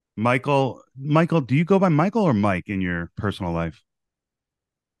Michael, do you go by Michael or Mike in your personal life?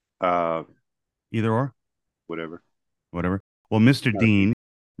 Uh, Either or, Whatever. whatever. Well, Mr. Not a big- Dean,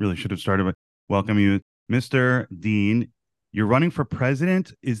 really should have started with welcome you. Mr. Dean, you're running for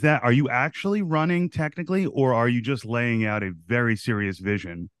president. Are you actually running technically, or are you just laying out a very serious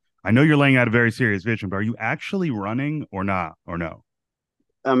vision? I know you're laying out a very serious vision, but are you actually running or not, or no?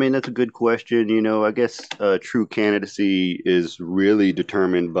 I mean, that's a good question. I guess true candidacy is really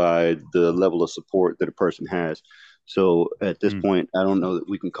determined by the level of support that a person has. So at this Mm, point, I don't know that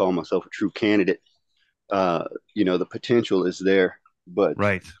we can call myself a true candidate. Uh, the potential is there, but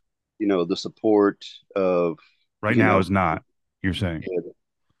right. the support of, Right you now know, is not, you're saying.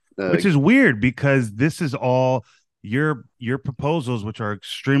 uh, Which is weird because this is all your proposals, which are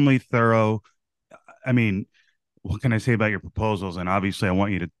extremely thorough. I mean, what can I say about your proposals? And obviously, I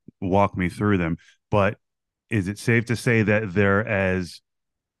want you to walk me through them. But is it safe to say that they're as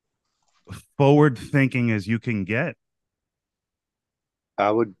forward thinking as you can get?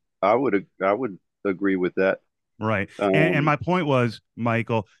 I would, I would agree with that. Right. And Um, my point was,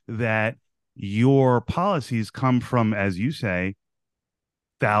 Michael, that your policies come from, as you say,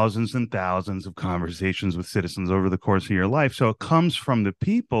 thousands and thousands of conversations with citizens over the course of your life. So it comes from the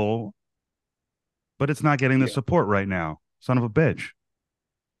people, but it's not getting the yeah. support right now. Son of a bitch.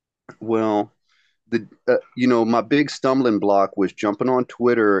 Well, my big stumbling block was jumping on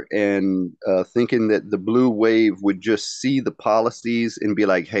Twitter and thinking that the blue wave would just see the policies and be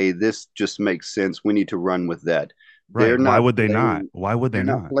like, "Hey, this just makes sense. We need to run with that." Right. They're Why not would they not? playing. Why would they They're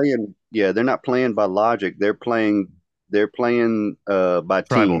not not? playing. Yeah, they're not playing by logic. They're playing by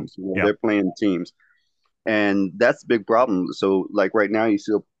Tribal. teams. Yeah. They're playing teams, and that's the big problem. So, like right now, you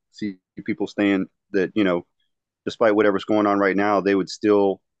still see people saying that despite whatever's going on right now, they would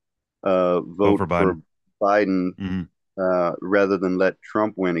still Vote vote for Biden. for Biden Mm-hmm. rather than let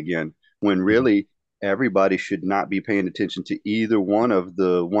Trump win again. When Mm-hmm. really everybody should not be paying attention to either one of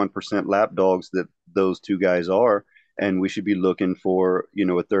the 1% lapdogs that those two guys are. And we should be looking for,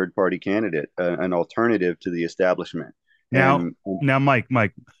 a third party candidate, an alternative to the establishment. Now, And now, Mike,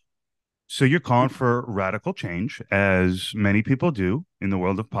 so you're calling for radical change, as many people do in the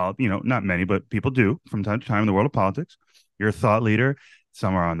world of politics. Not many, but people do from time to time in the world of politics. You're a thought leader.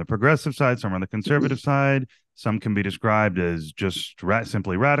 Some are on the progressive side, some are on the conservative side. Some can be described as just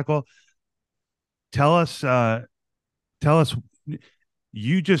simply radical. Tell us, tell us.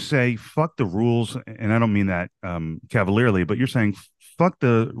 You just say fuck the rules, and I don't mean that cavalierly, but you're saying fuck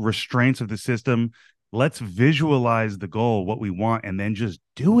the restraints of the system. Let's visualize the goal, what we want, and then just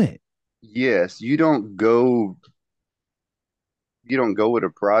do it. yes, you don't go with a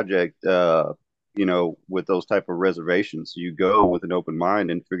project with those type of reservations. You go with an open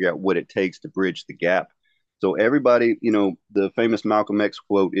mind and figure out what it takes to bridge the gap. So everybody, the famous Malcolm X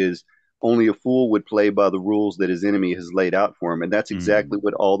quote is only a fool would play by the rules that his enemy has laid out for him. And that's Mm. exactly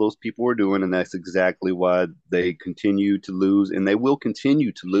what all those people are doing. And that's exactly why they continue to lose and they will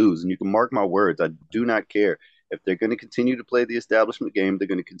continue to lose. And you can mark my words. I do not care. If they're going to continue to play the establishment game, they're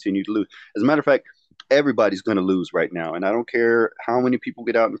going to continue to lose. As a matter of fact, everybody's going to lose right now. And I don't care how many people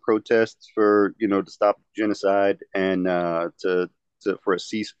get out and protest for, to stop genocide and for a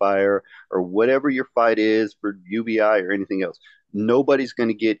ceasefire or whatever your fight is for UBI or anything else. Nobody's going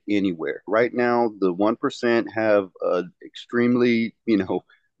to get anywhere. Right now, the 1% have extremely,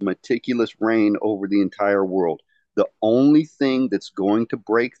 meticulous reign over the entire world. The only thing that's going to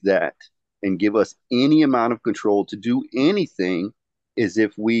break that and give us any amount of control to do anything is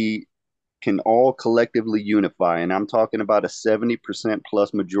if we can all collectively unify. And I'm talking about a 70%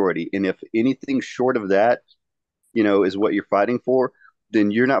 plus majority. And if anything short of that, is what you're fighting for,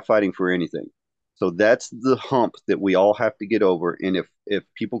 then you're not fighting for anything. So that's the hump that we all have to get over. And if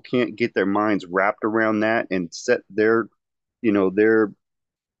people can't get their minds wrapped around that and set their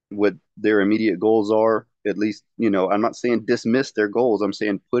what their immediate goals are, at least, I'm not saying dismiss their goals. I'm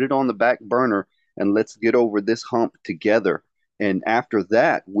saying put it on the back burner and let's get over this hump together. And after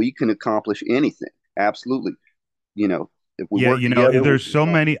that, we can accomplish anything. Absolutely. You know, if we Yeah, work together, we there's can so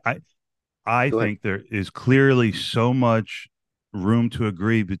accomplish. many. I Go ahead. think there is clearly so much room to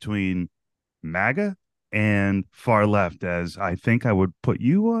agree between MAGA and far left. As I think I would put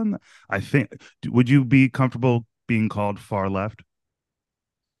you on. I think would you be comfortable being called far left?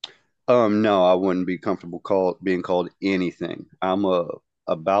 No, I wouldn't be comfortable being called anything. I'm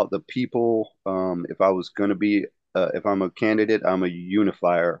about the people. If I'm a candidate, I'm a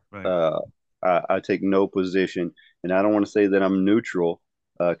unifier. Right. I take no position, and I don't want to say that I'm neutral,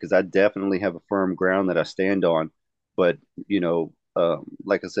 because I definitely have a firm ground that I stand on. But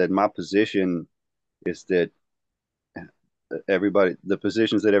like I said, my position is that everybody, the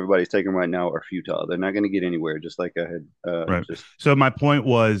positions that everybody's taking right now are futile. They're not going to get anywhere. Just like I had Right. just So my point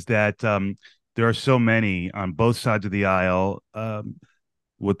was that there are so many on both sides of the aisle.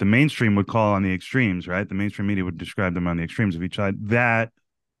 What the mainstream would call on the extremes, right? The mainstream media would describe them on the extremes of each side that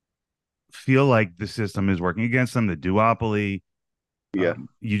feel like the system is working against them. The duopoly, yeah.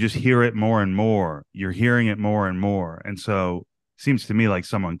 you just hear it more and more. You're hearing it more and more, and so it seems to me like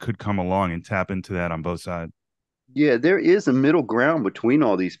someone could come along and tap into that on both sides. Yeah, there is a middle ground between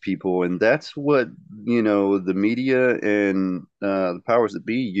all these people, and that's what, the media and the powers that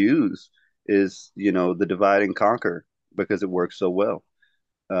be use is, the divide and conquer because it works so well.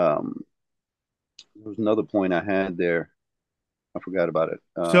 Um, there was another point I had there. I forgot about it.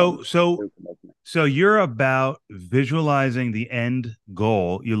 So, so, so you're about visualizing the end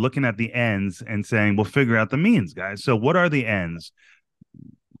goal. You're looking at the ends and saying, "We'll figure out the means, guys." So, what are the ends?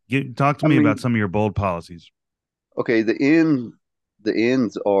 Talk to I me about mean, some of your bold policies. okay, the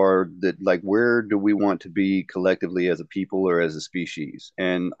ends are that, like, where do we want to be collectively as a people or as a species?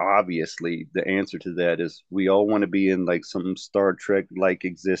 And obviously the answer to that is we all want to be in like some Star Trek like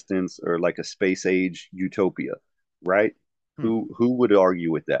existence or like a space age utopia, right? Hmm. Who would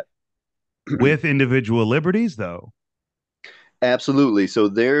argue with that? With individual liberties, though. Absolutely. So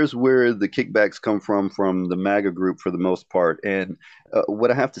there's where the kickbacks come from the MAGA group for the most part. And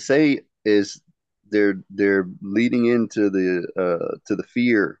what I have to say is they're leading into the to the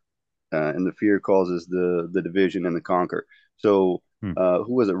fear, and the fear causes the division and the conquer. So Hmm.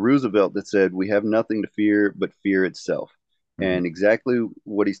 who was it? Roosevelt that said we have nothing to fear but fear itself. Mhm. And exactly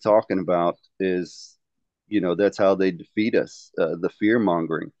what he's talking about is, that's how they defeat us, the fear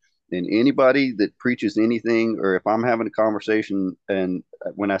mongering. And anybody that preaches anything, or if I'm having a conversation, and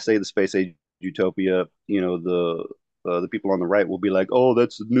when I say the space age utopia, the people on the right will be like, "Oh,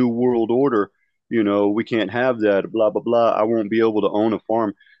 that's the new world order. We can't have that. Blah blah blah. I won't be able to own a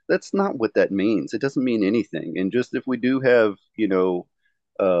farm." That's not what that means. It doesn't mean anything. And just if we do have,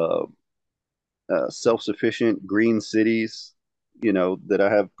 uh, self-sufficient green cities, that I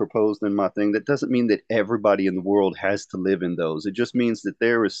have proposed in my thing, that doesn't mean that everybody in the world has to live in those. It just means that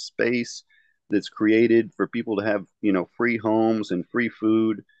there is space that's created for people to have, free homes and free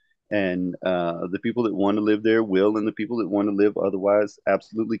food. And the people that want to live there will, and the people that want to live otherwise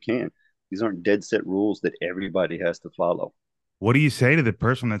absolutely can. These aren't dead set rules that everybody has to follow. What do you say to the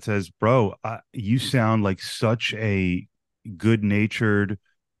person that says, "Bro, you sound like such a good-natured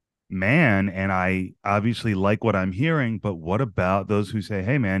man, and I obviously like what I'm hearing, but what about those who say,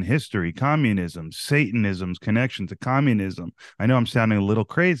 hey, man, history, communism, Satanism's connection to communism?" I know I'm sounding a little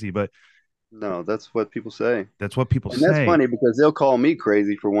crazy, but No, that's what people say. that's what people And that's say. funny because they'll call me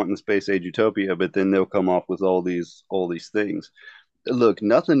crazy for wanting space age utopia, but then they'll come off with all these things. Look,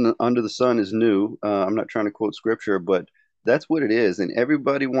 nothing under the sun is new. I'm not trying to quote scripture, but that's what it is. And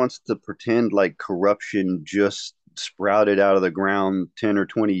everybody wants to pretend like corruption just sprouted out of the ground 10 or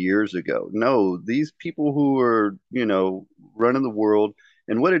 20 years ago. No, these people who are, running the world,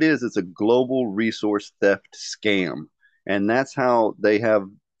 and what it is, it's a global resource theft scam. And that's how they have,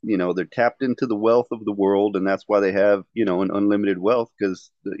 they're tapped into the wealth of the world. And that's why they have, an unlimited wealth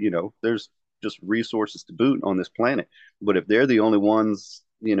because, there's just resources to boot on this planet. But if they're the only ones,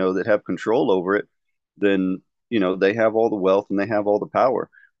 that have control over it, then, they have all the wealth and they have all the power.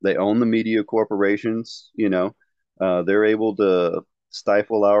 They own the media corporations, they're able to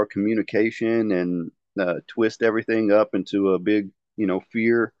stifle our communication and twist everything up into a big,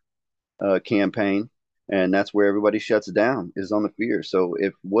 fear campaign. And that's where everybody shuts down is on the fear. So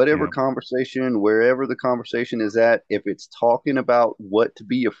if whatever Yeah. conversation, wherever the conversation is at, if it's talking about what to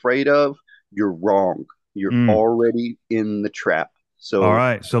be afraid of, you're wrong. You're Mm. already in the trap. All So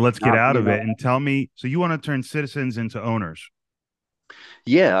right. So let's get not out being of it and tell me. So you want to turn citizens into owners?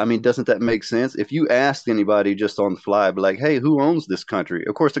 Yeah, I mean, doesn't that make sense? If you ask anybody just on the fly, be like, "Hey, who owns this country?"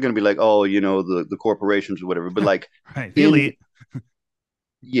 Of course, they're going to be like, "Oh, the corporations or whatever." But like Right. The in elite.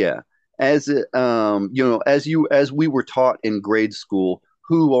 yeah, as it, as we were taught in grade school,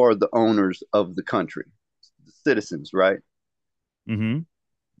 who are the owners of the country? The citizens, right? Mm-hmm.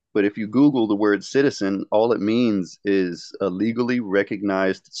 But if you Google the word citizen, all it means is a legally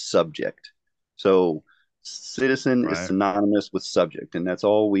recognized subject. So citizen is Right. synonymous with subject, and that's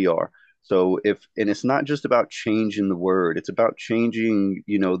all we are. So and it's not just about changing the word, it's about changing,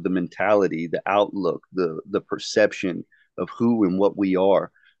 the mentality, the outlook, the perception of who and what we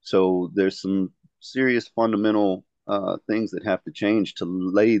are. So there's some serious fundamental things that have to change to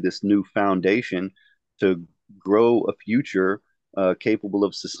lay this new foundation to grow a future capable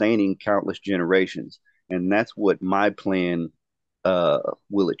of sustaining countless generations. And that's what my plan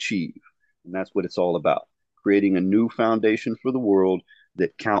will achieve. And that's what it's all about. creating a new foundation for the world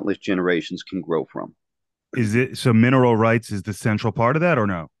that countless generations can grow from. Is it so mineral rights is the central part of that or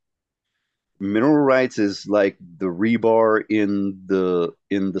no? Mineral rights is like the rebar in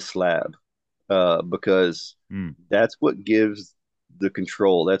the slab, because Mm. that's what gives the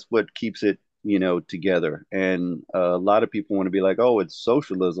control. That's what keeps it, together. And a lot of people want to be like, "Oh, it's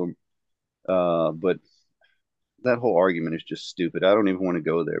socialism," but that whole argument is just stupid. I don't even want to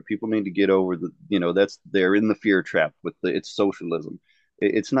go there. People need to get over that's they're in the fear trap with it's socialism.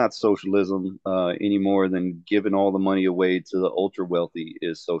 It's not socialism any more than giving all the money away to the ultra wealthy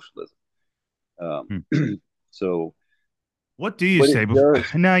is socialism. Hmm. So What do you what it say before?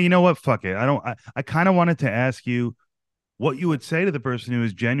 does, Now, you know what? Fuck it. I don't. I kind of wanted to ask you what you would say to the person who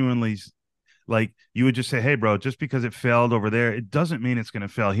is genuinely like. You would just say, "Hey, bro, just because it failed over there, it doesn't mean it's going to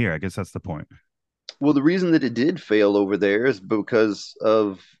fail here." I guess that's the point. well, the reason that it did fail over there is because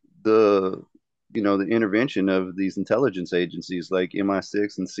of the, the intervention of these intelligence agencies like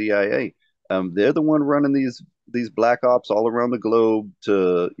MI6 and CIA. They're the one running these black ops all around the globe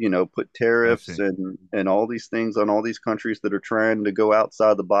to, put I tariffs see. and all these things on all these countries that are trying to go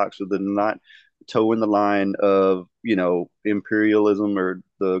outside the box or they're not toeing the line of, imperialism or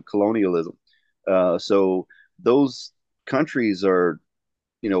the colonialism. So those countries are,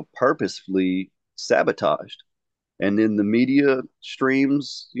 purposefully sabotaged. And then the media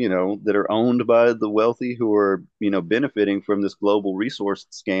streams, that are owned by the wealthy who are, benefiting from this global resource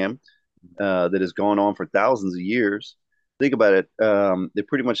scam that has gone on for thousands of years. Think about it. It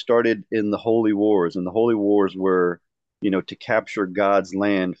pretty much started in the Holy Wars, and the Holy Wars were, to capture God's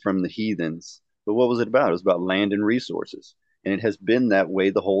land from the heathens. But what was it about? It was about land and resources. And it has been that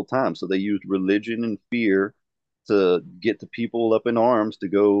way the whole time. So they used religion and fear to get the people up in arms to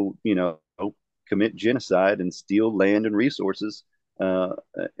go, commit genocide and steal land and resources. Uh,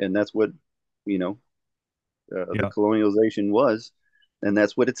 and that's what, you know, the Yeah. colonialization was. And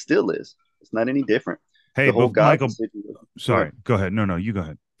that's what it still is. It's not any different. Hey, The whole but Gaza Michael, situation. Go ahead. sorry. Go ahead. No, no, you go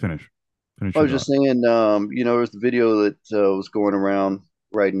ahead. Finish. Finish I your was just thought. saying, there's the video that was going around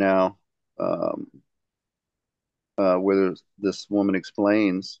right now, um, where this woman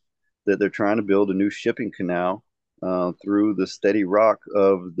explains that they're trying to build a new shipping canal through the steady rock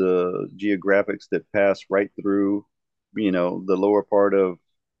of the geographics that pass right through, the lower part of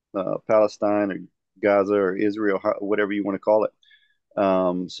Palestine or Gaza or Israel, whatever you want to call it.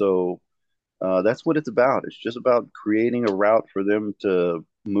 So that's what it's about. It's just about creating a route for them to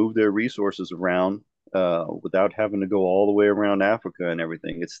move their resources around without having to go all the way around Africa and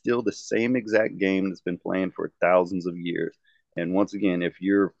everything. It's still the same exact game that's been playing for thousands of years. And once again, if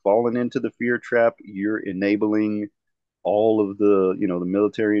you're falling into the fear trap, you're enabling all of the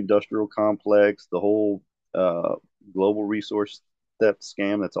military industrial complex, the whole uh, global resource theft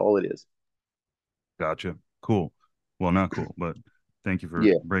scam. That's all it is. Gotcha. Cool. Well, not cool, but thank you for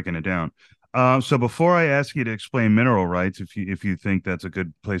Yeah, breaking it down. So before I ask you to explain mineral rights, if you think that's a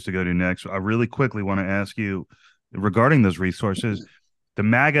good place to go to next, I really quickly want to ask you regarding those resources. The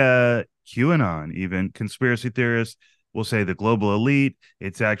MAGA, QAnon, even conspiracy theorists will say the global elite.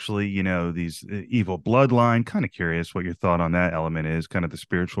 It's actually, these evil bloodline. Kind of curious what your thought on that element is, kind of the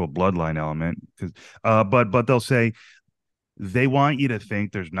spiritual bloodline element. Because, but they'll say they want you to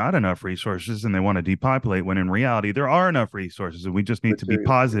think there's not enough resources and they want to depopulate when in reality there are enough resources and we just need to be material.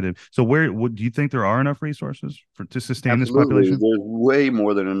 positive. So where do you think there are enough resources for to sustain this Absolutely. population? There's way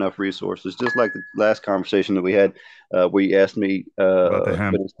more than enough resources. Just like the last conversation that we had, where you asked me, About the but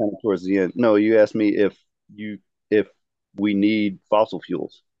hemp? it's kind of towards the end. No, you asked me if we need fossil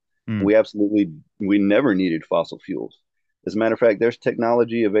fuels. Mm, We never needed fossil fuels. As a matter of fact, there's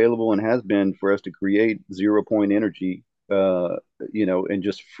technology available and has been for us to create 0 point energy, and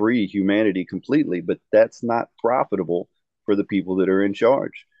just free humanity completely. But that's not profitable for the people that are in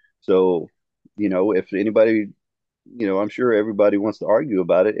charge. So, if anybody, I'm sure everybody wants to argue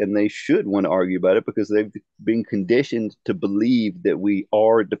about it, and they should want to argue about it because they've been conditioned to believe that we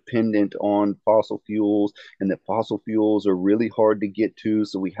are dependent on fossil fuels and that fossil fuels are really hard to get to.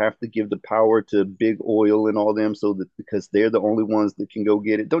 So we have to give the power to big oil and all them so that because they're the only ones that can go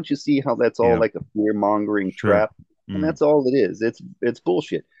get it. Don't you see how that's all yeah, like a fear mongering sure. trap? And Mm, that's all it is. It's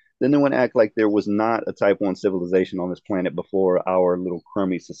bullshit. Then they want to act like there was not a type 1 civilization on this planet before our little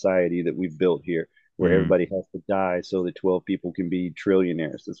crummy society that we've built here where mm, everybody has to die so that 12 people can be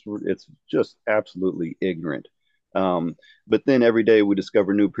trillionaires. It's just absolutely ignorant. But then every day we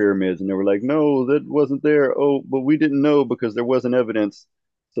discover new pyramids, and they were like, no, that wasn't there. Oh, but we didn't know because there wasn't evidence.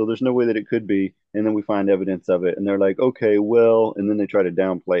 So there's no way that it could be. And then we find evidence of it, and they're like, okay, well, and then they try to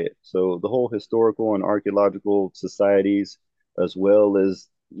downplay it. So the whole historical and archaeological societies, as well as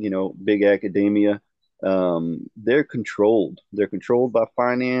big academia, they're controlled. They're controlled by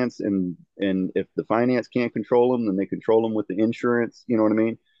finance, and if the finance can't control them, then they control them with the insurance. You know what I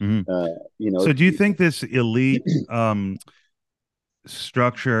mean? Mhm. You know, So do you think this elite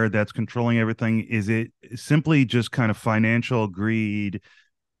structure that's controlling everything, is it simply just kind of financial greed,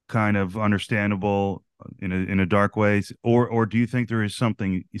 kind of understandable in a dark ways, or do you think there is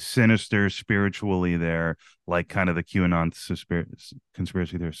something sinister spiritually there, like kind of the QAnon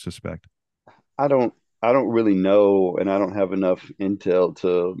conspiracy theorists suspect? I don't I don't really know, and I don't have enough intel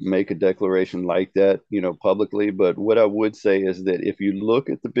to make a declaration like that, publicly. But what I would say is that if you look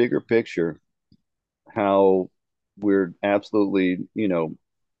at the bigger picture, how we're absolutely,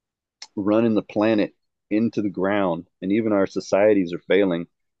 running the planet into the ground, and even our societies are failing.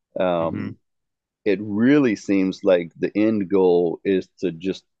 Hmm. Um, it really seems like the end goal is to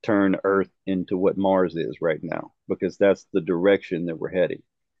just turn Earth into what Mars is right now, because that's the direction that we're heading.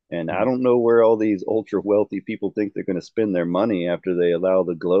 And I don't know where all these ultra wealthy people think they're going to spend their money after they allow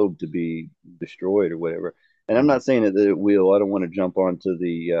the globe to be destroyed or whatever. And I'm Hmm. not saying that it will. I don't want to jump onto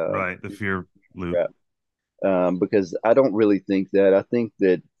the Right, the fear loop. trap, because I don't really think that. I think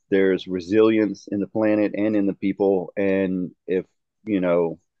that there's resilience in the planet and in the people. And if, you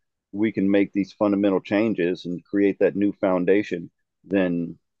know, we can make these fundamental changes and create that new foundation,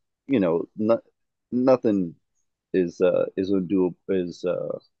 then, no, nothing is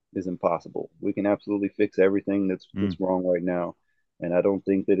impossible. We can absolutely fix everything Mm. that's wrong right now. And I don't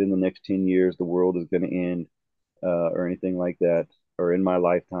think that in the next 10 years the world is going to end, or anything like that, or in my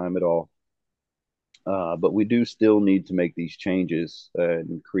lifetime at all. But we do still need to make these changes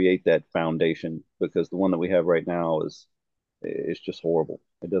and create that foundation, because the one that we have right now is it's just horrible.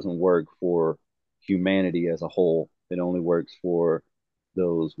 It doesn't work for humanity as a whole. It only works for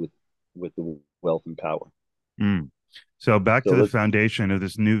those with the wealth and power. Mm. So back So to the let's foundation of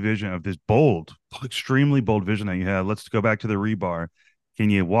this new vision, of this bold, extremely bold vision that you have. Let's go back to the rebar. Can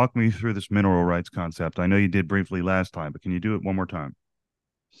you walk me through this mineral rights concept? I know you did briefly last time, but can you do it one more time?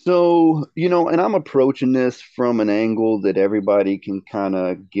 So, and I'm approaching this from an angle that everybody can kind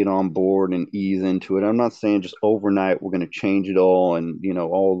of get on board and ease into it. I'm not saying just overnight we're going to change it all, and,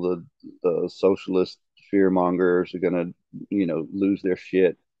 all the socialist fear mongers are going to, lose their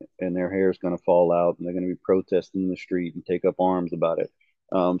shit, and their hair is going to fall out, and they're going to be protesting in the street and take up arms about it.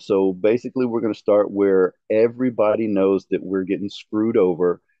 So basically, we're going to start where everybody knows that we're getting screwed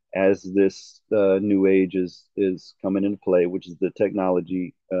over as this new age is coming into play, which is the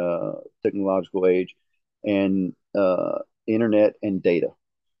technological age, and internet and data.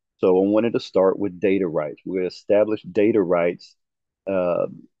 So I wanted to start with data rights. We're going to establish data rights, uh,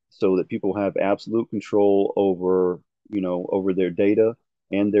 so that people have absolute control over their data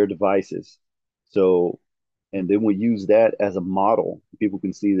and their devices. So, and then we use that as a model. People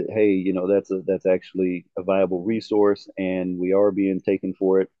can see that, hey, that's actually a viable resource, and we are being taken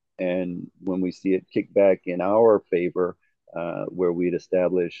for it. And when we see it kick back in our favor, where we'd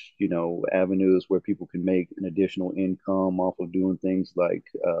establish, avenues where people can make an additional income off of doing things like,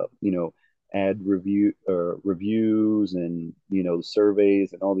 ad reviews, and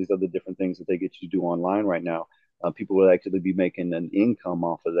surveys and all these other different things that they get you to do online right now. People will actually be making an income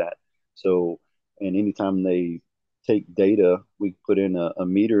off of that. So, and anytime they take data, we put in a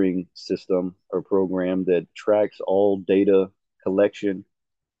metering system or program that tracks all data collection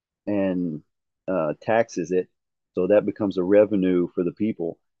and taxes it. So that becomes a revenue for the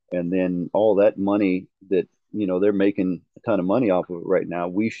people. And then all that money that, they're making a ton of money off of it right now,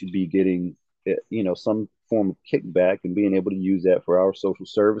 we should be getting, some form of kickback and being able to use that for our social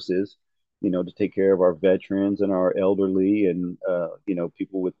services, to take care of our veterans and our elderly, and,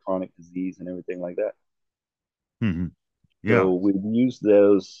 people with chronic disease and everything like that. Hmm. Yeah. So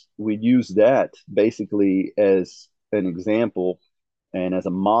we'd use that basically as an example and as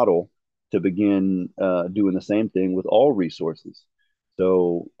a model to begin doing the same thing with all resources.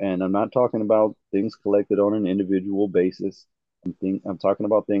 So, and I'm not talking about things collected on an individual basis. I'm talking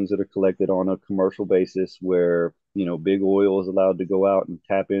about things that are collected on a commercial basis, where, big oil is allowed to go out and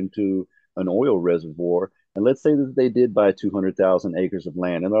tap into an oil reservoir. And let's say that they did buy 200,000 acres of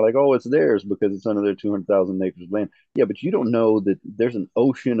land, and they're like, oh, it's theirs because it's under their 200,000 acres of land. Yeah, but you don't know that there's an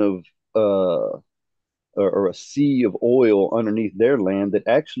ocean of, or a sea of oil underneath their land that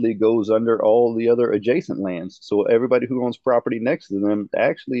actually goes under all the other adjacent lands. So everybody who owns property next to them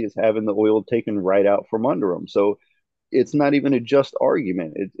actually is having the oil taken right out from under them. So it's not even a just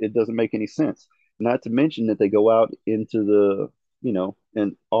argument. It doesn't make any sense. Not to mention that they go out into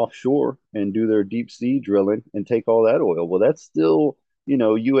and offshore and do their deep sea drilling and take all that oil. Well, that's still,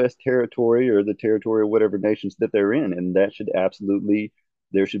 U.S. territory, or the territory of whatever nations that they're in. And that should absolutely,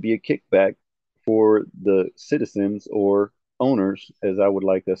 there should be a kickback for the citizens or owners, as I would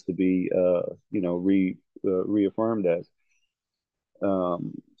like us to be, reaffirmed as.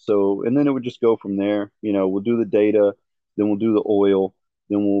 So, and then it would just go from there. We'll do the data, then we'll do the oil,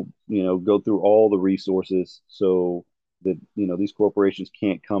 then we'll, go through all the resources so that, these corporations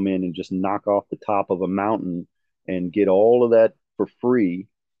can't come in and just knock off the top of a mountain and get all of that for free,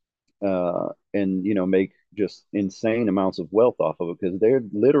 and, make just insane amounts of wealth off of it because they're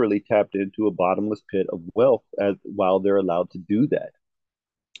literally tapped into a bottomless pit of wealth while they're allowed to do that.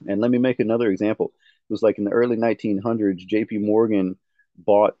 And let me make another example. It was like in the early 1900s, J.P. Morgan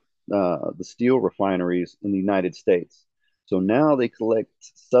bought the steel refineries in the United States. So now they collect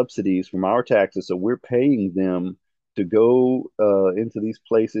subsidies from our taxes. So we're paying them to go into these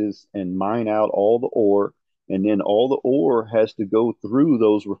places and mine out all the ore. And then all the ore has to go through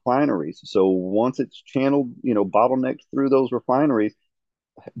those refineries. So once it's channeled, bottlenecked through those refineries,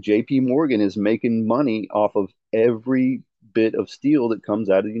 JP Morgan is making money off of every bit of steel that comes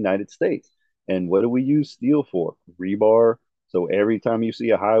out of the United States. And what do we use steel for? Rebar. So every time you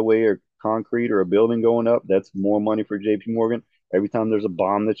see a highway or concrete or a building going up, that's more money for JP Morgan. Every time there's a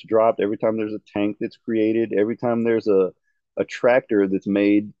bomb that's dropped, every time there's a tank that's created, every time there's a tractor that's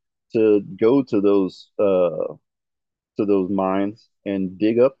made to go to those mines and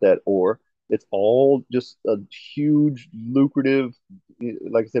dig up that ore. It's all just a huge, lucrative,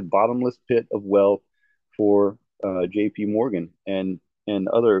 like I said, bottomless pit of wealth for J.P. Morgan and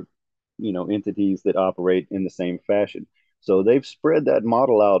other, entities that operate in the same fashion. So they've spread that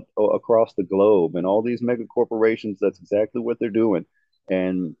model out across the globe, and all these mega corporations. That's exactly what they're doing,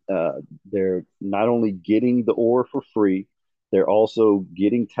 and they're not only getting the ore for free, they're also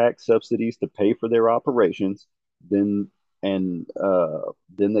getting tax subsidies to pay for their operations then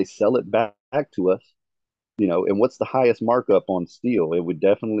then they sell it back to us. And what's the highest markup on steel? It would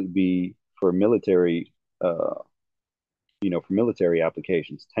definitely be for military, for military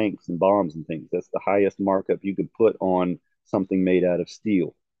applications, tanks and bombs and things. That's the highest markup you could put on something made out of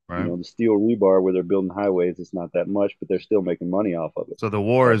steel. Right. The steel rebar where they're building highways, it's not that much, but they're still making money off of it. So the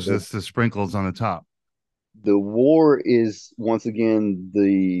war is So just the sprinkles on the top. the war is once again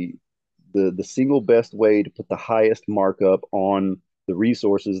the single best way to put the highest markup on the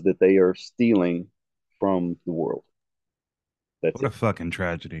resources that they are stealing from the world. That's What a it. fucking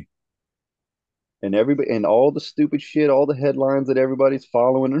tragedy. And everybody and all the stupid shit, all the headlines that everybody's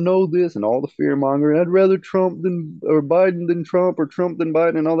following, or know this, and all the fear mongering. I'd rather Trump than or Biden than Trump, or Trump than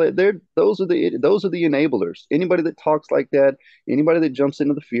Biden, and all that. Those are the enablers. Anybody that talks like that, anybody that jumps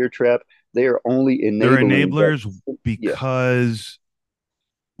into the fear trap, they are only They're enabling that. enablers Yes, because,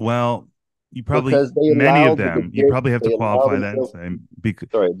 well, you probably, because they many allow of the them, you probably have to they allow qualify that and themselves say, because,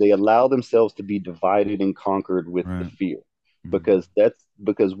 sorry, they allow themselves to be divided and conquered with the right. fear. Mhm.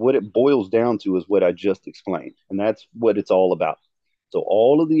 Because what it boils down to is what I just explained, and that's what it's all about. So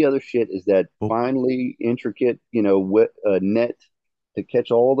all of the other shit is that Well, finely intricate, what net to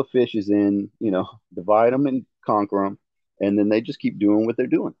catch all the fishes in, divide them and conquer them, and then they just keep doing what they're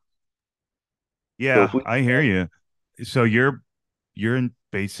doing. So if yeah, we I hear you. So your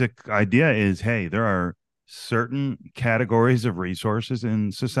basic idea is, hey, there are certain categories of resources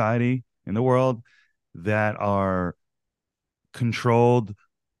in society, in the world, that are controlled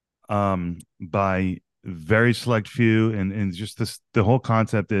by very select few, and just this, the whole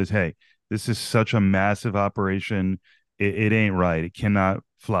concept is, hey, this is such a massive operation, it ain't right, it cannot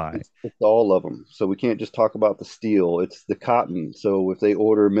fly. It's all of them. So we can't just talk about the steel. It's the cotton. So if they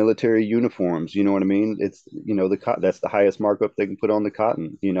order military uniforms, you know what I mean? It's the cotton. That's the highest markup they can put on the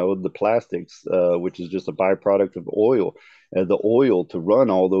cotton. The plastics, which is just a byproduct of oil, the oil to run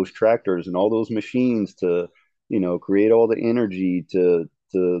all those tractors and all those machines to create all the energy to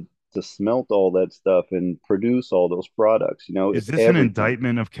smelt all that stuff and produce all those products. Is It's this an everything.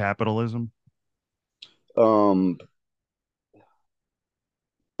 indictment of capitalism? Um,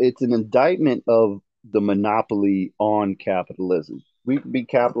 it's an indictment of the monopoly on capitalism. We can be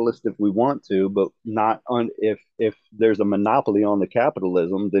capitalist if we want to, but not on if there's a monopoly on the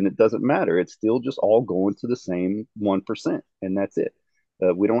capitalism, then it doesn't matter. It's still just all going to the same 1%, and that's it.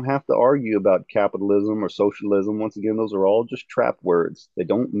 We don't have to argue about capitalism or socialism. Once again, those are all just trap words. They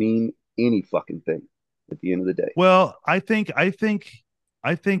don't mean any fucking thing at the end of the day. Well, I think how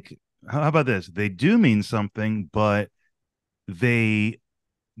about this, they do mean something, but they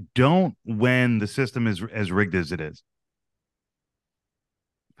don't when the system is as rigged as it is.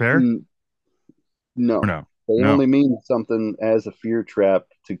 Fair Mm, or No, no? they No. only mean something as a fear trap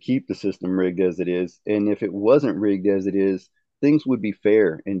to keep the system rigged as it is. And if it wasn't rigged as it is, things would be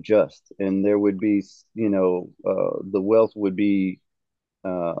fair and just, and there would be, the wealth would be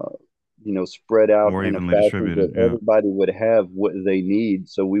uh, spread out More in a evenly fashion that distributed. Yeah. everybody would have what they need.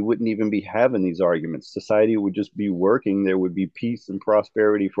 So we wouldn't even be having these arguments. Society would just be working. There would be peace and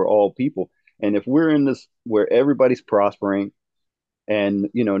prosperity for all people. And if we're in this where everybody's prospering and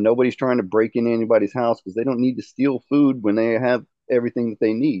nobody's trying to break in anybody's house because they don't need to steal food when they have everything that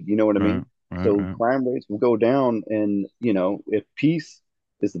they need, you know what I Right. mean? Right. So Right. crime rates will go down, and if peace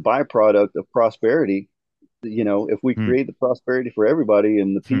is the byproduct of prosperity, if we Hmm. create the prosperity for everybody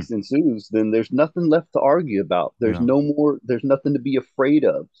and the Hmm. peace ensues, then there's nothing left to argue about. Yeah. There's nothing to be afraid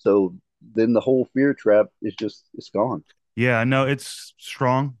of. So then the whole fear trap is just, it's gone. Yeah. No, it's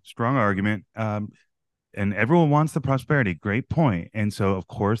strong, strong argument. And everyone wants the prosperity. Great point. And so, of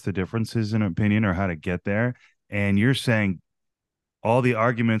course, the differences in opinion are how to get there. And you're saying all the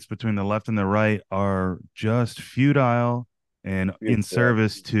arguments between the left and the right are just futile and Fear in trap.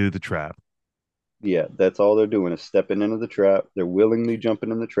 service to the trap. Yeah, that's all they're doing is stepping into the trap. They're willingly jumping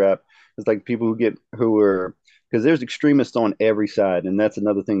in the trap. It's like people who are, because there's extremists on every side, and that's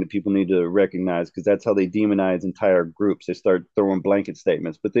another thing that people need to recognize, because that's how they demonize entire groups. They start throwing blanket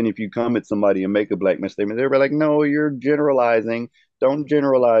statements. But then if you come at somebody and make a blanket statement, they're like, "No, you're generalizing. Don't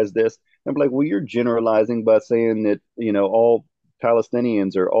generalize this." I'm like, "Well, you're generalizing by saying that all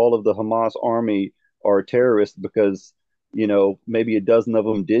Palestinians or all of the Hamas army are terrorists because." Maybe a dozen of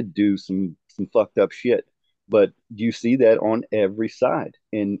them did do some fucked up shit. But you see that on every side,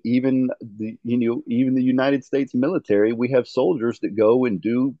 and even the United States military, we have soldiers that go and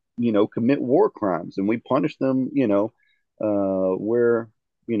do commit war crimes, and we punish them, where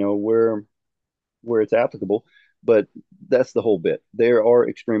you know where it's applicable. But that's the whole bit. There are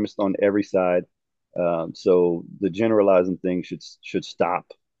extremists on every side, so the generalizing thing should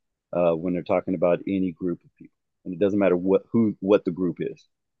stop when they're talking about any group of people, and it doesn't matter what the group is.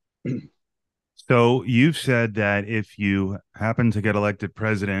 So you've said that if you happen to get elected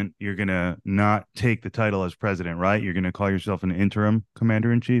president, you're going to not take the title as president, right? You're going to call yourself an interim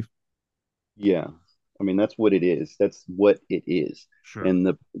commander in chief. Yeah. I mean, that's what it is. That's what it is. Sure. And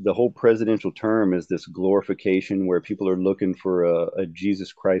the whole presidential term is this glorification where people are looking for a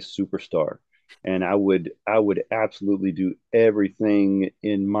Jesus Christ superstar. And I would absolutely do everything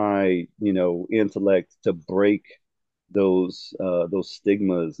in my, intellect to break those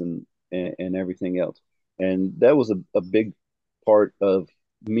stigmas and everything else. And that was a big part of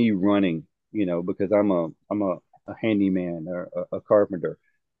me running, because I'm a handyman or a carpenter.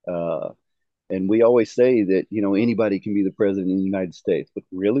 Uh, and we always say that, anybody can be the president of the United States, but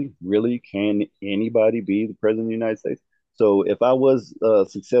really, can anybody be the president of the United States? So if I was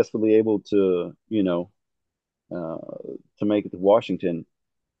successfully able to, uh, to make it to Washington,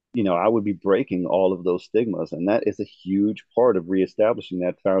 I would be breaking all of those stigmas. And that is a huge part of reestablishing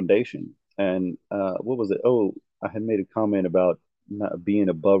that foundation. And what was it? Oh, I had made a comment about not being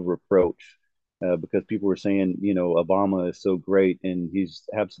above reproach, because people were saying, Obama is so great and he's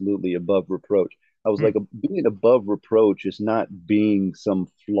absolutely above reproach. I was Hmm. like, being above reproach is not being some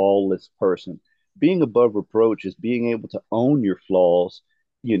flawless person. Being above reproach is being able to own your flaws,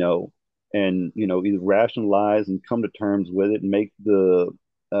 you know, and, either rationalize and come to terms with it and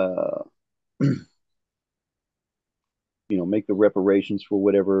uh, make the reparations for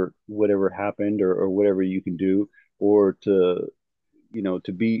whatever happened, or whatever you can do, or to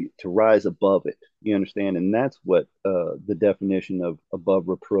rise above it. You understand? And that's what the definition of above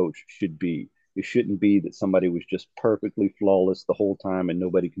reproach should be. It shouldn't be that somebody was just perfectly flawless the whole time and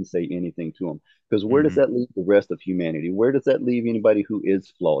nobody can say anything to them. Because where does Hmm. that leave the rest of humanity? Where does that leave anybody who is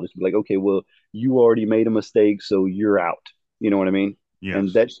flawed? It's like, okay, well, you already made a mistake, so you're out. You know what I mean? And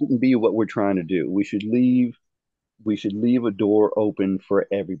Yes. that shouldn't be what we're trying to do. We should leave a door open for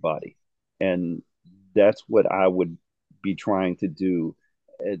everybody. And that's what I would be trying to do.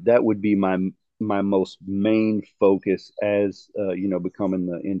 That would be my most main focus as becoming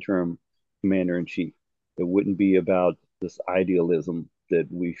the interim commander in chief. It wouldn't be about this idealism that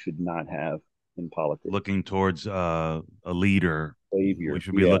we should not have in politics. Looking towards a leader. We Savior,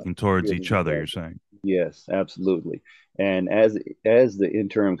 should be yeah, looking towards yeah, each other, you're exactly. saying. Yes, absolutely. And as the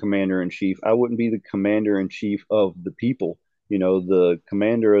interim commander in chief, I wouldn't be the commander in chief of the people. The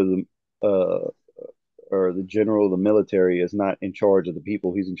commander of the or the general of the military is not in charge of the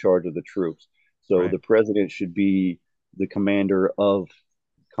people. He's in charge of the troops. So Right. the president should be the commander of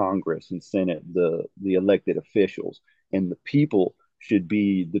Congress and Senate, the elected officials, and the people should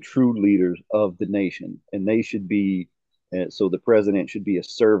be the true leaders of the nation, and they should be. So the president should be a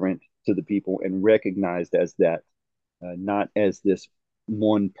servant to the people and recognized as that, not as this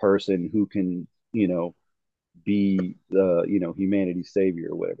one person who can, be humanity's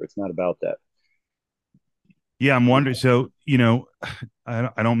savior or whatever. It's not about that. Yeah, I'm wondering. So,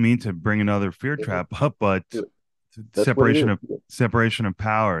 I don't mean to bring another fear trap up, but That's what it separation is. of separation of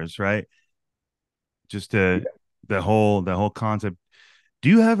powers, right? Just Yeah. the whole concept. Do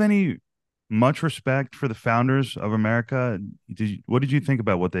you have any much respect for the founders of America? What did you think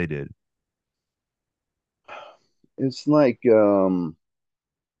about what they did? It's like, they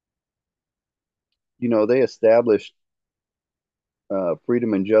established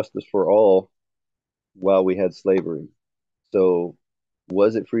freedom and justice for all while we had slavery. So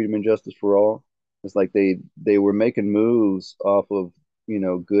was it freedom and justice for all? It's like they were making moves off of,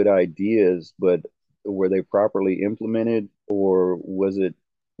 good ideas, but were they properly implemented, or was it,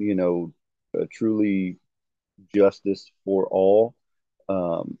 truly justice for all?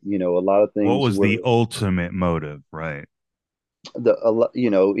 A lot of What things was were the ultimate motive, right?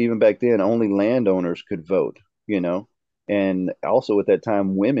 even back then, only landowners could vote, and also at that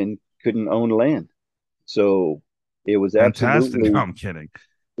time, women couldn't own land. So it was Fantastic. No, absolutely I'm kidding.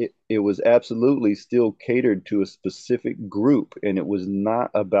 it was absolutely still catered to a specific group, and it was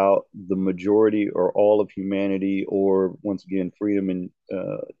not about the majority or all of humanity, or once again freedom and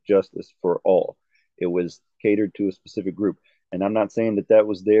justice for all. It was catered to a specific group, and I'm not saying that that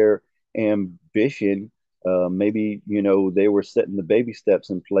was their ambition. Maybe they were setting the baby steps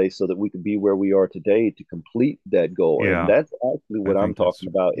in place so that we could be where we are today to complete that goal, and Yeah, that's actually I what I'm think that's talking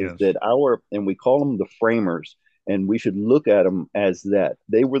about. Is yes. that our and we call them the framers, and we should look at them as that.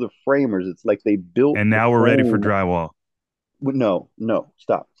 They were the framers. It's like they built And the now we're ready for frame. drywall. No, no,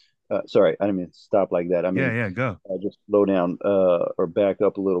 stop. Sorry, I didn't mean to stop like that. I Yeah, mean, yeah, go. just slow down or back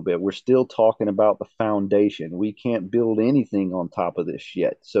up a little bit. We're still talking about the foundation. We can't build anything on top of this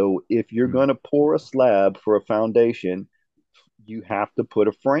yet. So if you're Hmm. going to pour a slab for a foundation, you have to put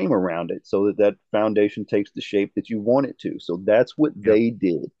a frame around it so that that foundation takes the shape that you want it to. So that's what Yep. they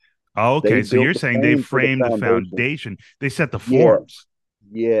did. Oh, They okay. So built you're the saying they frame for the framed the foundation. foundation. They set the Yes, forms.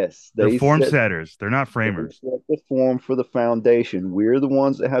 yes. They're form setters. They're not They framers. set the form for the foundation. We're the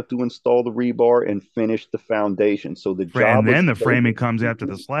ones that have to install the rebar and finish the foundation. So the And job then is the framing comes after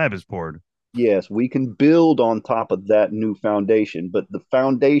the basically, slab is poured. yes, we can build on top of that new foundation, but the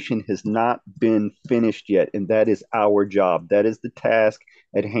foundation has not been finished yet, and that is our job. That is the task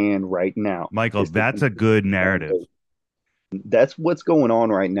at hand right now, Michael, is to that's a complete good the narrative foundation. That's what's going on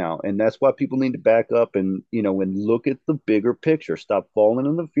right now, and that's why people need to back up and look at the bigger picture. Stop falling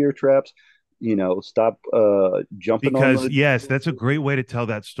in the fear traps. Stop jumping on because the. yes, that's a great way to tell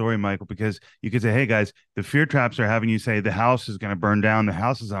that story, Michael, because you could say, hey guys, the fear traps are having you say the house is going to burn down, the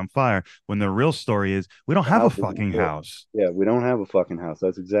house is on fire, when the real story is we don't The have a house isn't fucking built. house. Yeah, we don't have a fucking house.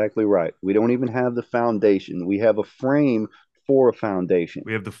 That's exactly right. We don't even have the foundation. We have a frame for a foundation.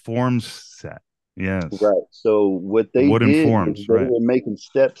 We have the forms set. Yes. Right. So what The they wooden did is forms, they right. were making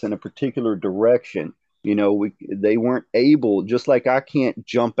steps in a particular direction. They weren't able, just like I can't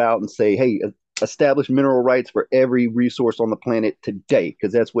jump out and say, "Hey, establish mineral rights for every resource on the planet today,"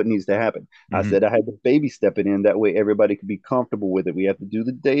 because that's what needs to happen. I Hmm. said I had to baby step it in, that way everybody could be comfortable with it. We have to do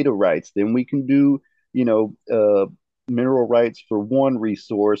the data rights, then we can do, you know, uh, mineral rights for one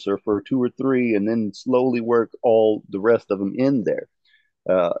resource or for two or three, and then slowly work all the rest of them in there.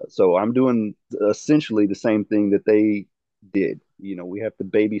 So I'm doing essentially the same thing that they did. We have to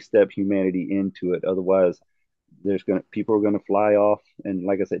baby step humanity into it. Otherwise, there's gonna people are gonna fly off and,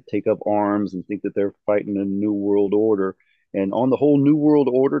 like I said, take up arms and think that they're fighting a new world order. And on the whole new world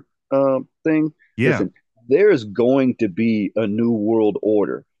order thing, Yeah. listen, there's going to be a new world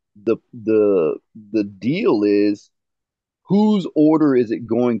order. The deal is, whose order is it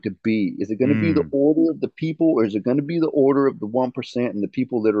going to be? Is it going to be the Mm. order of the people, or is it going to be the order of the 1% and the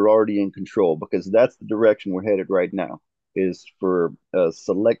people that are already in control? Because that's the direction we're headed right now, is for a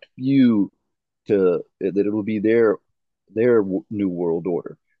select few to that it'll be their new world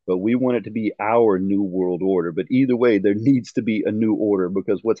order. But we want it to be our new world order. But either way, there needs to be a new order,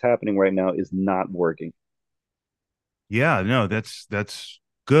 because what's happening right now is not working. Yeah, no, that's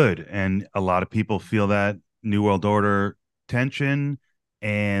good. And a lot of people feel that New World Order tension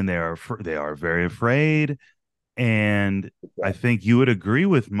and they are very afraid. And I think you would agree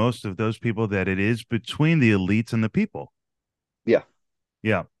with most of those people that it is between the elites and the people. Yeah.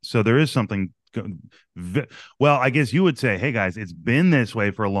 Yeah. So there is something. Well, I guess you would say, hey guys, it's been this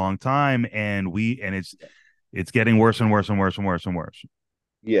way for a long time, and it's getting worse and worse and worse and worse and worse.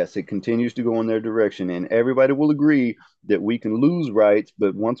 Yes, it continues to go in their direction, and everybody will agree that we can lose rights,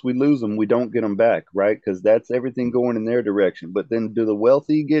 but once we lose them, we don't get them back, right? Because that's everything going in their direction. But then, do the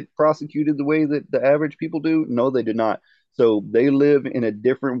wealthy get prosecuted the way that the average people do? No, they do not. So they live in a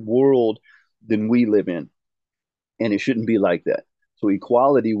different world than we live in, and it shouldn't be like that. So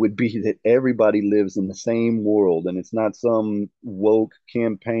equality would be that everybody lives in the same world, and it's not some woke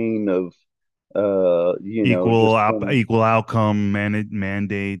campaign of just some, Equal outcome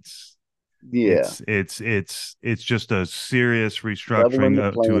mandates. yeah, It's just a serious leveling restructuring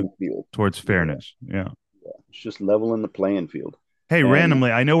the to playing field. towards Yeah, fairness. Yeah. yeah. It's just leveling the playing field. Hey, And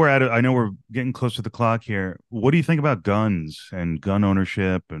randomly, I know we're getting close to the clock here. What do you think about guns and gun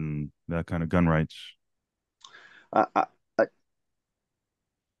ownership and that kind of gun rights? I, I, I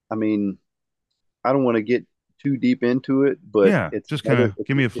I mean, I don't want to get too deep into it, but Yeah, just kind of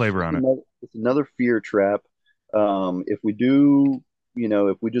give me a flavor on it. it's another fear trap. If we do,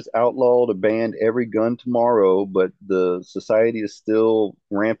 if we just outlawed or banned every gun tomorrow, but the society is still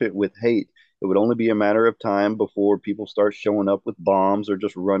rampant with hate, it would only be a matter of time before people start showing up with bombs or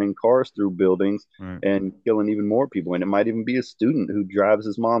just running cars through buildings Right. and killing even more people. And it might even be a student who drives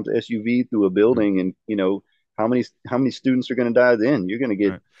his mom's SUV through a Right. building, and how many students are going to die then? You're going to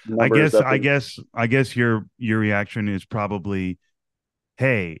get Right. numbers up in. I guess your reaction is probably,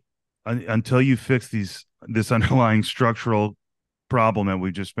 hey, until you fix this underlying structural problem that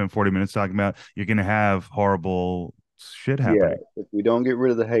we just spent 40 minutes talking about, you're going to have horrible shit Yeah, happening. if we don't get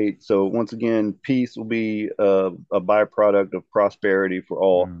rid of the hate. So once again, peace will be a byproduct of prosperity for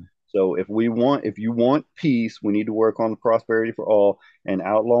all. Mm. So if you want peace, we need to work on prosperity for all, and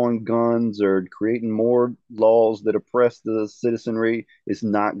outlawing guns or creating more laws that oppress the citizenry is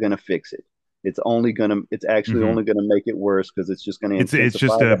not going to fix it. It's actually Hmm. only going to make it worse because it's just going to It's intensify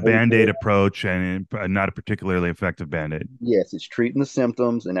just a the band-aid hatred. approach and not a particularly effective band-aid. Yes, it's treating the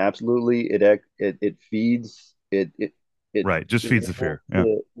symptoms, and absolutely, it feeds it Right. Just feeds the enables fear. Yeah.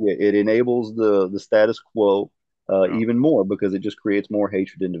 yeah, it enables the status quo Yeah. even more because it just creates more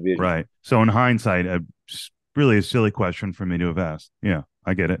hatred and division. Right. So in hindsight, really a silly question for me to have asked. Yeah,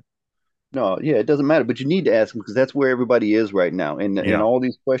 I get it. No, yeah, it doesn't matter, but you need to ask them because that's where everybody is right now. And Yeah. all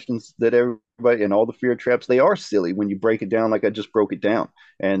these questions that everybody and all the fear traps, they are silly when you break it down like I just broke it down.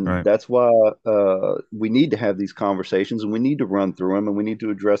 And Right. that's why we need to have these conversations and we need to run through them and we need to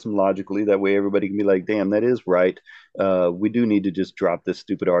address them logically. That way everybody can be like, damn, that is right. We do need to just drop this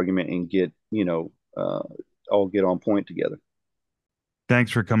stupid argument and all get on point together.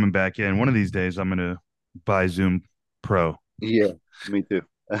 Thanks for coming back in. One of these days, I'm gonna buy Zoom Pro. Yeah, me too.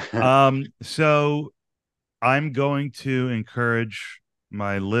 So I'm going to encourage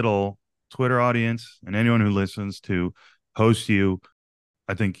my little Twitter audience and anyone who listens to host you.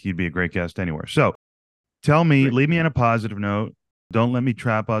 I think you'd be a great guest anywhere. So tell me, Great. leave me on a positive note. Don't let me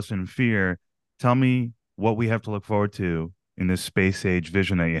trap us in fear. Tell me what we have to look forward to in this space age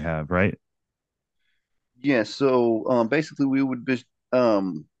vision that you have, right? Yeah, so basically we would be,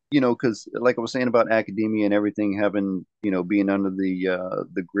 because like I was saying about academia and everything having, being under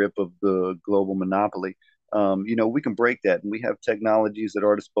the grip of the global monopoly, we can break that, and we have technologies at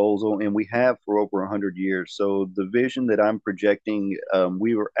our disposal, and we have for over 100 years. So the vision that I'm projecting,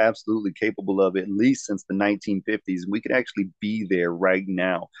 we were absolutely capable of it, at least since the 1950s. We could actually be there right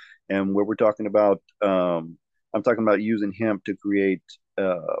now, and where we're talking about, I'm talking about using hemp to create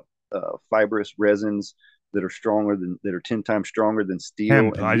fibrous resins that are 10 times stronger than steel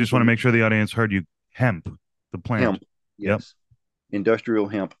Hemp. and I just want to using make sure the audience heard you. Hemp, the plant. hemp. Yep. Yes, industrial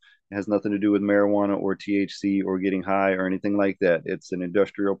hemp. It has nothing to do with marijuana or THC or getting high or anything like that. It's an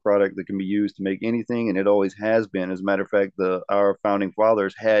industrial product that can be used to make anything, and it always has been. As a matter of fact, our founding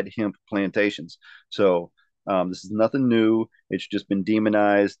fathers had hemp plantations. So this is nothing new. It's just been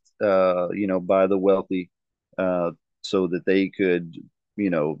demonized, by the wealthy, uh, so that they could, you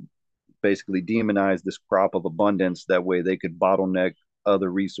know, basically demonize this crop of abundance. That way, they could bottleneck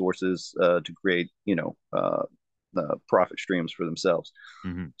other resources to create, profit streams for themselves.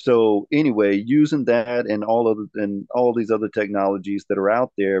 Hmm. So anyway, using that and all these other technologies that are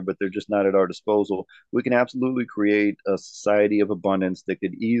out there, but they're just not at our disposal, we can absolutely create a society of abundance that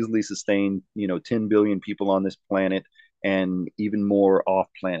could easily sustain, 10 billion people on this planet and even more off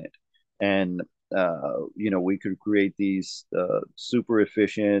planet. And we could create these super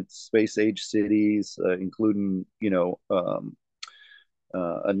efficient space age cities, including,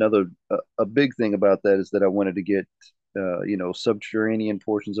 another a big thing about that is that I wanted to get subterranean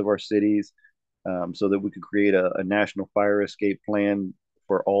portions of our cities, so that we could create a national fire escape plan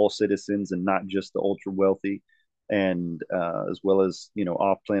for all citizens and not just the ultra wealthy, and as well as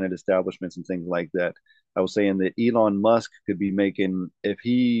off planet establishments and things like that. I was saying that Elon Musk could be making, if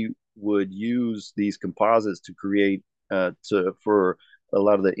he would use these composites to create for a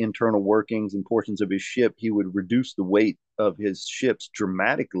lot of the internal workings and portions of his ship, he would reduce the weight of his ships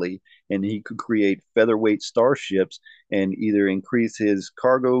dramatically, and he could create featherweight starships and either increase his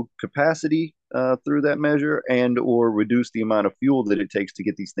cargo capacity through that measure, and or reduce the amount of fuel that it takes to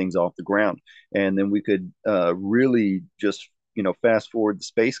get these things off the ground. And then we could really just fast forward the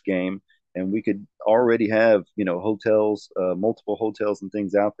space game, and we could already have hotels, multiple hotels and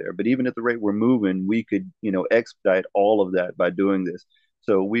things out there. But even at the rate we're moving, we could expedite all of that by doing this.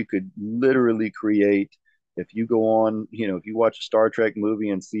 So we could literally create, if you go on, if you watch a Star Trek movie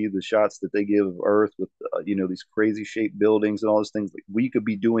and see the shots that they give of Earth with, these crazy shaped buildings and all those things, we could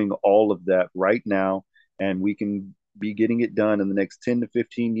be doing all of that right now, and we can be getting it done in the next 10 to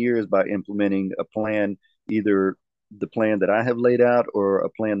 15 years by implementing a plan, either the plan that I have laid out or a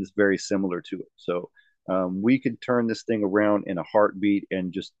plan that's very similar to it. So we could turn this thing around in a heartbeat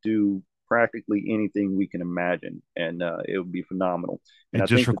and just do practically anything we can imagine, and it would be phenomenal. And It I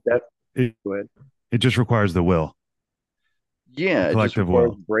just think re- that that it, go ahead. it just requires the will, the Yeah, it just collective requires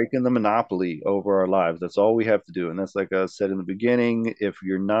will. breaking the monopoly over our lives. That's all we have to do. And that's like I said in the beginning, if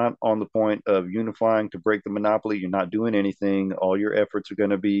you're not on the point of unifying to break the monopoly, you're not doing anything. All your efforts are going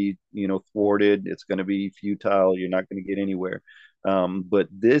to be, thwarted. It's going to be futile. You're not going to get anywhere. But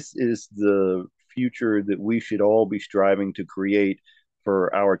this is the future that we should all be striving to create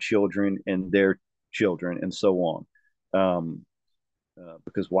for our children and their children and so on.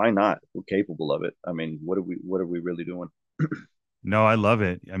 Because why not? We're capable of it. I mean, what are we really doing? No, I love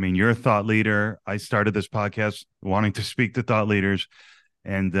it. I mean, you're a thought leader. I started this podcast wanting to speak to thought leaders,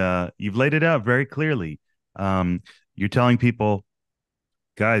 and you've laid it out very clearly. You're telling people,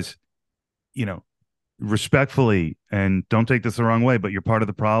 guys, you know, respectfully, and don't take this the wrong way, but you're part of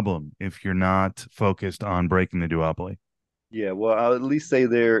the problem if you're not focused on breaking the duopoly. Yeah, well, I'll at least say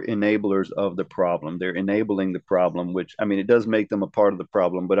they're enablers of the problem. They're enabling the problem, which I mean, it does make them a part of the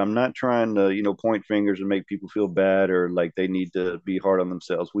problem, but I'm not trying to, point fingers and make people feel bad or like they need to be hard on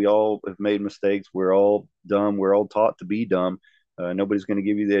themselves. We all have made mistakes. We're all dumb. We're all taught to be dumb. Nobody's going to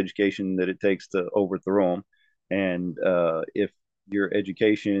give you the education that it takes to overthrow them. And if your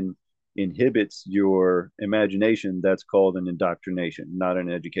education inhibits your imagination, that's called an indoctrination, not an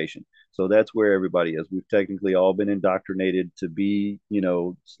education. So that's where everybody is. We've technically all been indoctrinated to be,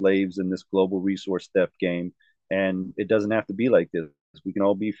 slaves in this global resource theft game. And it doesn't have to be like this. We can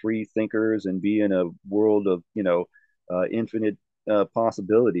all be free thinkers and be in a world of, infinite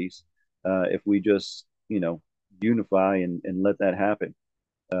possibilities if we just, unify and let that happen.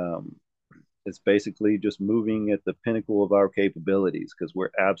 Um, it's basically just moving at the pinnacle of our capabilities because we're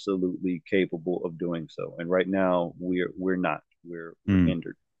absolutely capable of doing so. And right now we're not. We're Mm,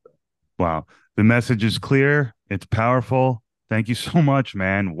 hindered. wow. The message is clear. It's powerful. Thank you so much,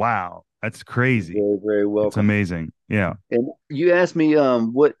 man. Wow. That's You're crazy. very, very It's welcome. amazing. Yeah. And you asked me,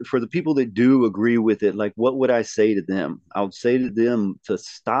 what for the people that do agree with it, like what would I say to them? I would say to them to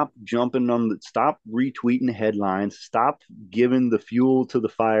stop retweeting headlines, stop giving the fuel to the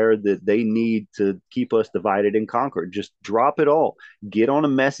fire that they need to keep us divided and conquered. Just drop it all. Get on a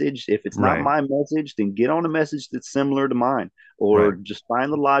message. If it's not Right. my message, then get on a message that's similar to mine, Right. or just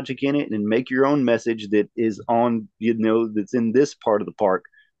find the logic in it and make your own message that is on, that's in this part of the park,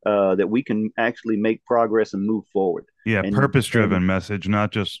 that we can actually make progress and move forward. Yeah. Purpose And driven message,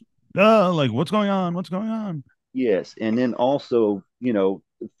 not just, oh, like, what's going on? What's going on? yes, and then also,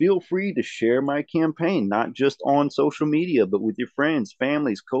 feel free to share my campaign, not just on social media, but with your friends,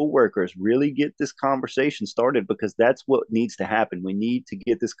 families, coworkers. Really get this conversation started because that's what needs to happen. We need to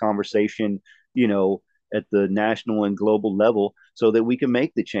get this conversation, you know, at the national and global level so that we can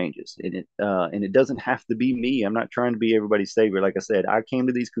make the changes. And it doesn't have to be me. I'm not trying to be everybody's savior. Like I said, I came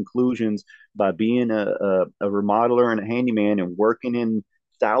to these conclusions by being a remodeler and a handyman and working in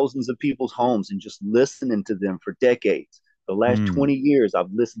thousands of people's homes and just listening to them for decades. The last Mm, 20 years,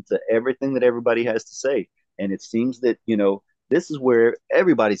 I've listened to everything that everybody has to say. And it seems that, this is where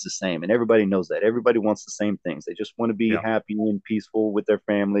everybody's the same and everybody knows that. Everybody wants the same things. They just want to be yeah. happy and peaceful with their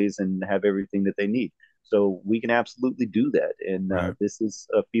families and have everything that they need. So we can absolutely do that. And Right. this is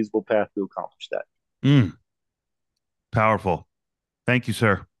a feasible path to accomplish that. Mm, powerful. Thank you,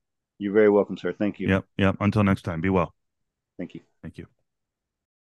 sir. You're very welcome, sir. Thank you. Yep. Yep. Until next time, be well. Thank you. Thank you.